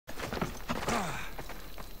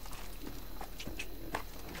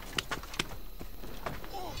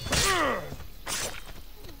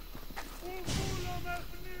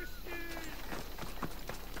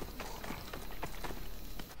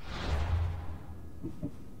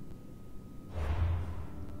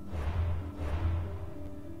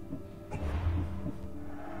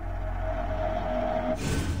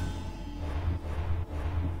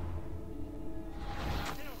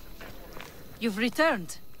You've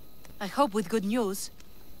returned. I hope with good news.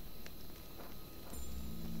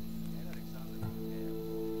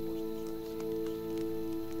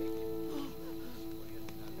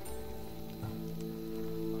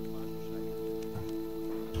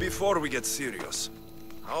 Before we get serious,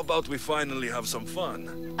 how about we finally have some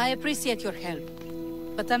fun? I appreciate your help,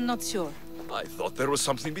 but I'm not sure. I thought there was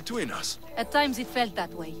something between us. At times it felt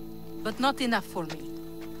that way, but not enough for me.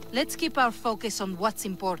 Let's keep our focus on what's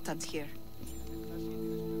important here.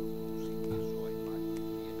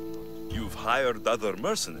 You've hired other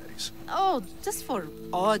mercenaries. Oh, just for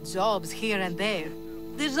odd jobs here and there.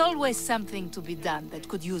 There's always something to be done that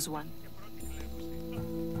could use one.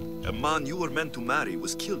 A man you were meant to marry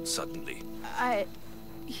was killed suddenly.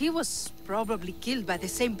 He was probably killed by the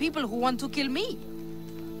same people who want to kill me.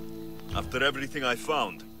 After everything I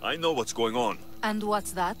found, I know what's going on. And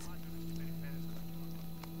what's that?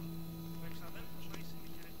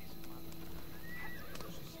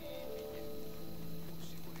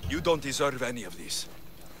 You don't deserve any of this.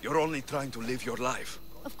 You're only trying to live your life.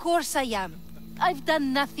 Of course I am. I've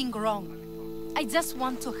done nothing wrong. I just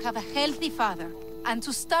want to have a healthy father, and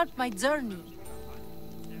to start my journey.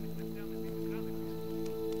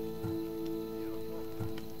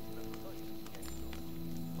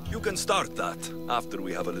 You can start that, after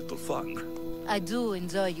we have a little fun. I do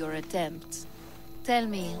enjoy your attempts. Tell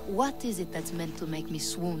me, what is it that's meant to make me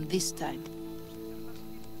swoon this time?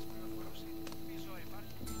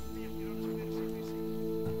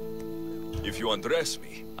 If you undress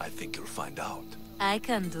me, I think you'll find out. I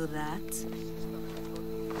can do that.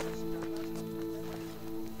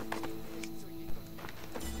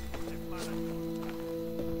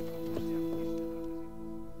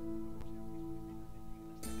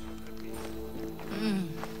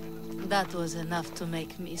 That was enough to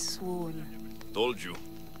make me swoon. Told you.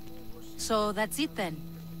 So that's it then.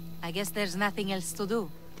 I guess there's nothing else to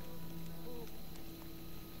do.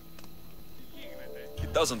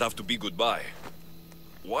 It doesn't have to be goodbye.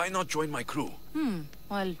 Why not join my crew?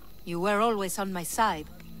 Well, you were always on my side.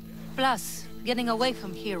 Plus, getting away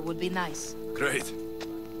from here would be nice. Great.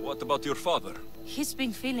 What about your father? He's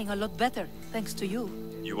been feeling a lot better, thanks to you.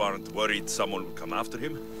 You aren't worried someone will come after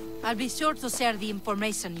him? I'll be sure to share the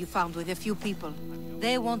information you found with a few people.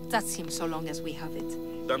 They won't touch him so long as we have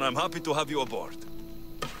it. Then I'm happy to have you aboard.